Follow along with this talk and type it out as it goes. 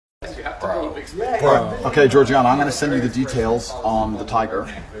Bro. Okay, Georgiana, I'm going to send you the details on the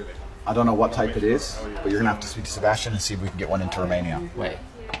tiger. I don't know what type it is, but you're going to have to speak to Sebastian and see if we can get one into Romania. Wait.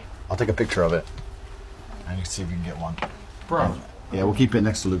 I'll take a picture of it, and you can see if we can get one. Bro. Yeah, we'll keep it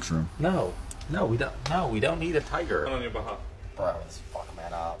next to Luke's room. No, we don't. No, we don't need a tiger. On your behalf. Bro, this fuck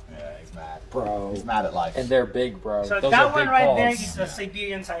man up. Yeah, he's mad. Bro, he's mad at life. And they're big, bro. So Those that are one big right balls. there is a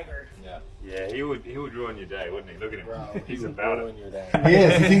Siberian tiger. Yeah, he would ruin your day, wouldn't he? Look at him. Bro, He's he would about ruin it. your day. He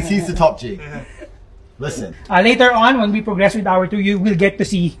is. He thinks he's the top G. Listen. Later on, when we progress with our tour, you will get to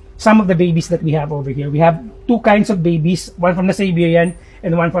see some of the babies that we have over here. We have two kinds of babies, one from the Siberian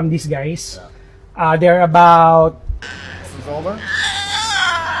and one from these guys. Yeah. They're about... He's older.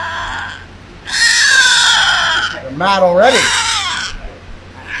 They're mad already.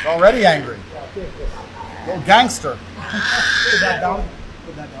 He's already angry. Little gangster. Put that down.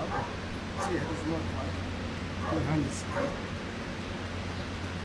 Put that down. See, it doesn't look like...